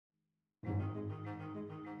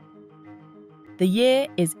The year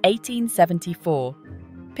is 1874.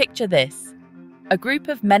 Picture this: a group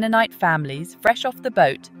of Mennonite families fresh off the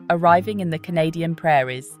boat arriving in the Canadian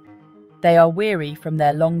prairies. They are weary from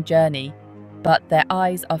their long journey, but their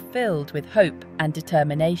eyes are filled with hope and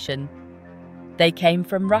determination. They came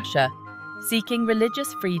from Russia, seeking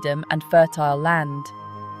religious freedom and fertile land.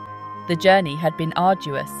 The journey had been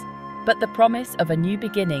arduous, but the promise of a new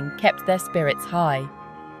beginning kept their spirits high.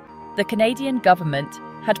 The Canadian government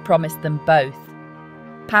had promised them both.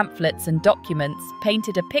 Pamphlets and documents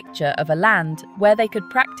painted a picture of a land where they could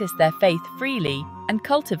practice their faith freely and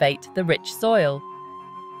cultivate the rich soil.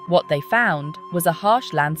 What they found was a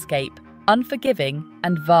harsh landscape, unforgiving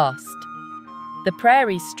and vast. The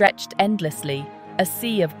prairies stretched endlessly, a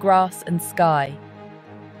sea of grass and sky.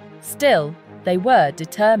 Still, they were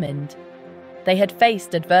determined. They had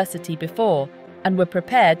faced adversity before and were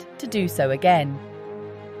prepared to do so again.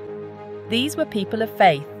 These were people of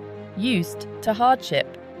faith, used to hardship.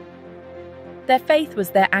 Their faith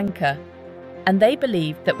was their anchor, and they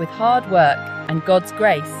believed that with hard work and God's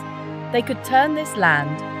grace, they could turn this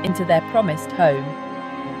land into their promised home.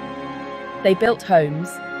 They built homes,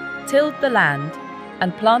 tilled the land,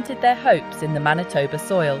 and planted their hopes in the Manitoba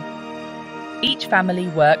soil. Each family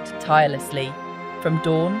worked tirelessly, from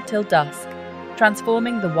dawn till dusk,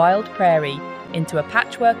 transforming the wild prairie into a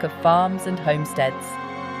patchwork of farms and homesteads.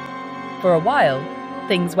 For a while,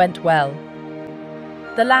 things went well.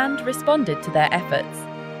 The land responded to their efforts,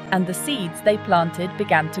 and the seeds they planted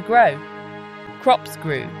began to grow. Crops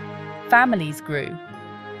grew, families grew,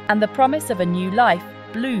 and the promise of a new life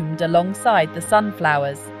bloomed alongside the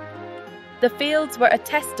sunflowers. The fields were a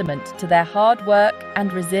testament to their hard work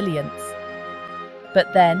and resilience.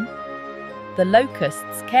 But then, the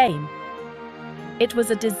locusts came. It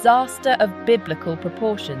was a disaster of biblical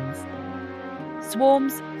proportions.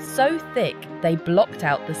 Swarms so thick they blocked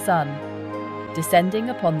out the sun, descending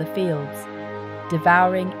upon the fields,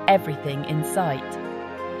 devouring everything in sight.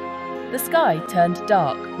 The sky turned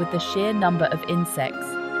dark with the sheer number of insects,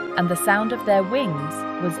 and the sound of their wings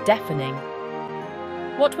was deafening.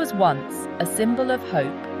 What was once a symbol of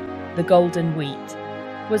hope, the golden wheat,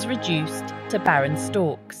 was reduced to barren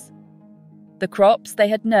stalks. The crops they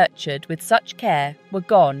had nurtured with such care were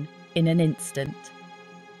gone in an instant.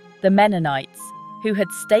 The Mennonites, who had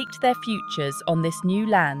staked their futures on this new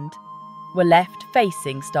land, were left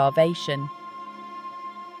facing starvation.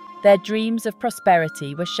 Their dreams of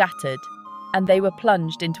prosperity were shattered, and they were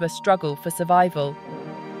plunged into a struggle for survival.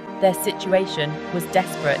 Their situation was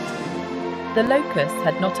desperate. The locusts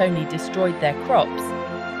had not only destroyed their crops,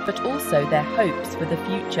 but also their hopes for the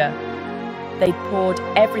future. They poured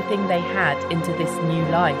everything they had into this new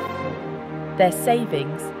life. Their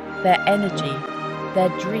savings, their energy, their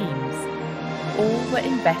dreams, all were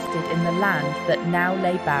invested in the land that now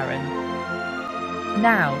lay barren.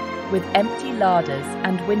 Now, with empty larders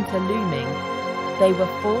and winter looming, they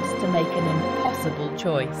were forced to make an impossible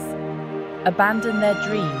choice: abandon their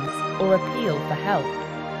dreams or appeal for help.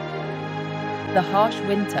 The harsh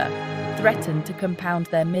winter threatened to compound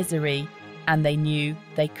their misery, and they knew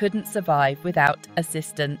they couldn't survive without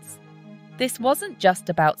assistance. This wasn't just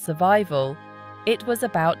about survival, it was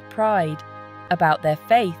about pride, about their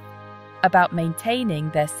faith, about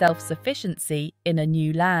maintaining their self-sufficiency in a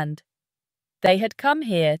new land. They had come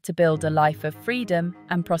here to build a life of freedom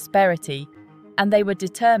and prosperity, and they were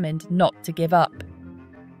determined not to give up.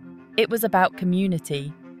 It was about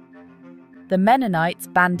community. The Mennonites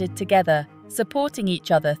banded together, supporting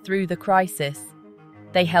each other through the crisis.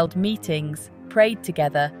 They held meetings, prayed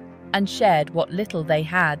together, and shared what little they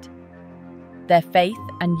had. Their faith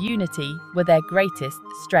and unity were their greatest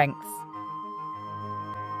strengths.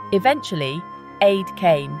 Eventually, aid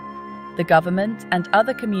came. The government and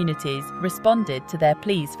other communities responded to their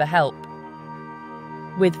pleas for help.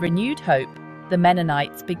 With renewed hope, the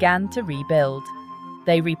Mennonites began to rebuild.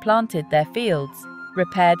 They replanted their fields,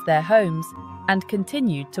 repaired their homes, and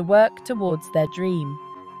continued to work towards their dream.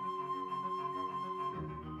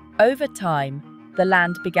 Over time, the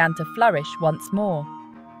land began to flourish once more.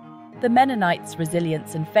 The Mennonites'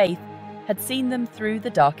 resilience and faith had seen them through the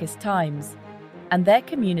darkest times, and their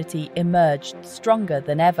community emerged stronger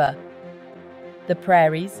than ever. The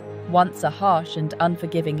prairies, once a harsh and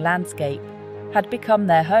unforgiving landscape, had become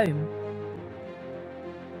their home.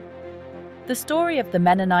 The story of the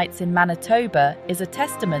Mennonites in Manitoba is a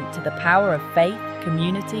testament to the power of faith,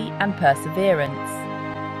 community, and perseverance.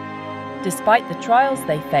 Despite the trials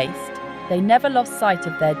they faced, they never lost sight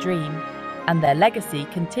of their dream, and their legacy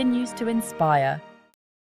continues to inspire.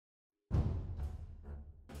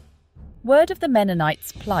 Word of the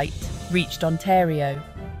Mennonites' plight reached Ontario.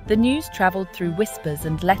 The news travelled through whispers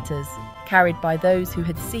and letters, carried by those who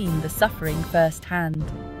had seen the suffering firsthand.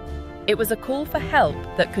 It was a call for help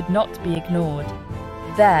that could not be ignored.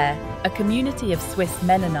 There, a community of Swiss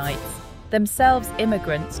Mennonites, themselves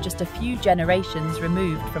immigrants just a few generations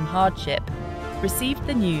removed from hardship, received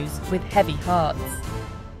the news with heavy hearts.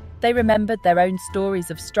 They remembered their own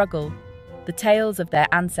stories of struggle, the tales of their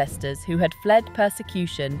ancestors who had fled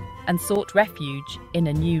persecution and sought refuge in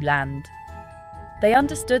a new land. They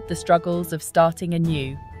understood the struggles of starting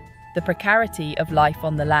anew, the precarity of life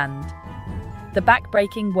on the land. The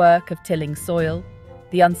back-breaking work of tilling soil,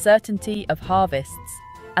 the uncertainty of harvests,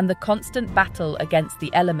 and the constant battle against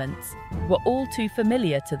the elements were all too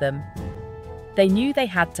familiar to them. They knew they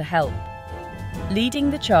had to help.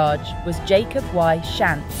 Leading the charge was Jacob Weiss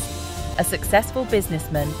Schantz, a successful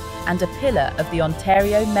businessman and a pillar of the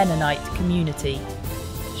Ontario Mennonite community.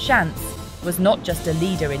 Schantz was not just a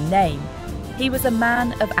leader in name, he was a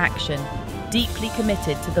man of action, deeply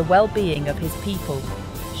committed to the well-being of his people.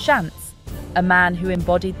 Schantz, a man who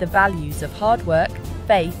embodied the values of hard work,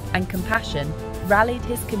 faith and compassion, rallied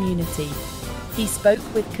his community. He spoke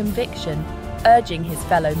with conviction, urging his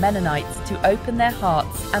fellow Mennonites to open their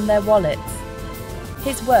hearts and their wallets.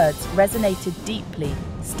 His words resonated deeply,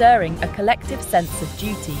 stirring a collective sense of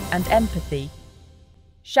duty and empathy.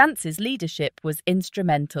 Schantz's leadership was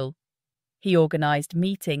instrumental. He organised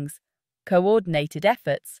meetings, coordinated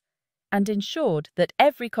efforts, and ensured that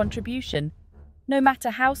every contribution, no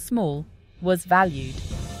matter how small, was valued.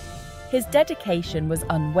 His dedication was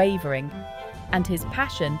unwavering, and his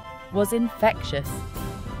passion was infectious.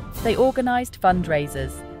 They organised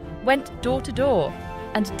fundraisers, went door to door,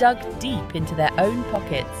 and dug deep into their own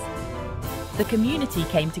pockets. The community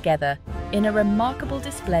came together in a remarkable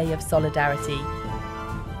display of solidarity.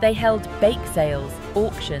 They held bake sales,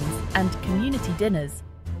 auctions, and community dinners,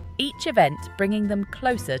 each event bringing them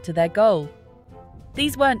closer to their goal.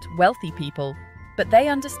 These weren't wealthy people, but they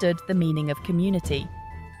understood the meaning of community.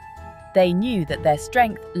 They knew that their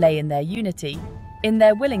strength lay in their unity, in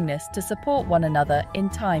their willingness to support one another in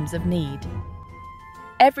times of need.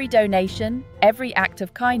 Every donation, every act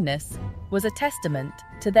of kindness was a testament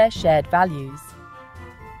to their shared values.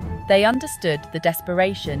 They understood the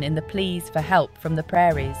desperation in the pleas for help from the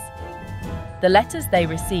prairies. The letters they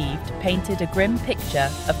received painted a grim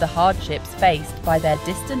picture of the hardships faced by their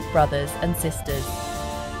distant brothers and sisters.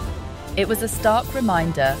 It was a stark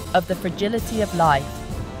reminder of the fragility of life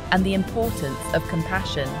and the importance of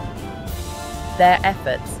compassion. Their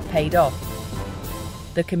efforts paid off.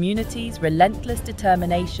 The community's relentless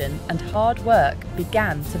determination and hard work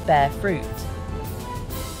began to bear fruit.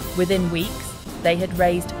 Within weeks, they had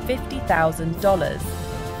raised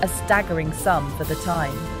 $50,000, a staggering sum for the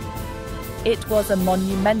time. It was a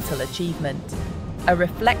monumental achievement, a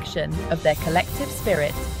reflection of their collective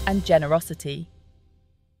spirit and generosity.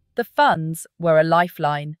 The funds were a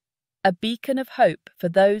lifeline, a beacon of hope for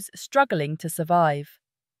those struggling to survive.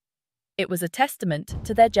 It was a testament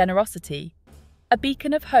to their generosity, a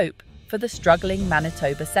beacon of hope for the struggling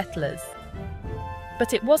Manitoba settlers.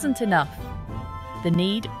 But it wasn't enough. The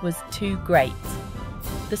need was too great.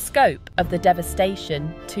 The scope of the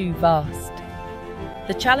devastation too vast.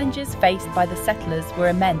 The challenges faced by the settlers were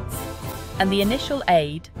immense, and the initial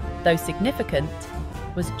aid, though significant,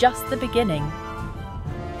 was just the beginning.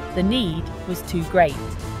 The need was too great.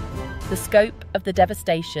 The scope of the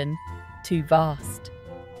devastation too vast.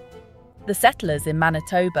 The settlers in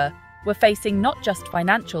Manitoba were facing not just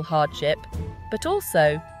financial hardship, but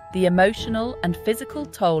also the emotional and physical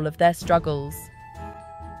toll of their struggles.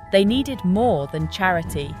 They needed more than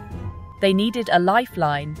charity. They needed a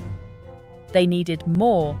lifeline. They needed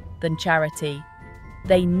more than charity.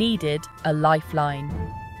 They needed a lifeline.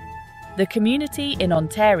 The community in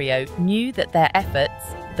Ontario knew that their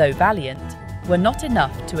efforts, though valiant, were not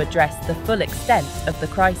enough to address the full extent of the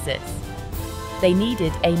crisis. They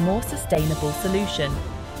needed a more sustainable solution,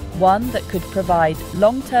 one that could provide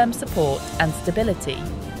long-term support and stability.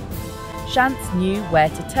 Schantz knew where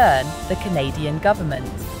to turn the Canadian government.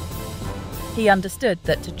 He understood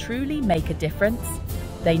that to truly make a difference,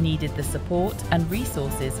 they needed the support and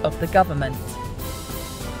resources of the government.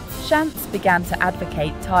 Schantz began to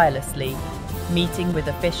advocate tirelessly, meeting with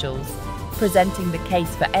officials, presenting the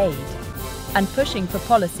case for aid, and pushing for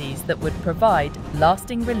policies that would provide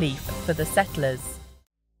lasting relief for the settlers.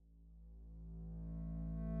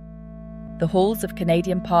 The halls of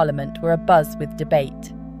Canadian Parliament were abuzz with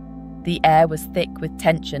debate. The air was thick with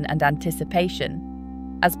tension and anticipation,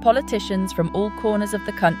 as politicians from all corners of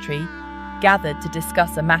the country gathered to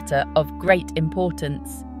discuss a matter of great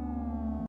importance.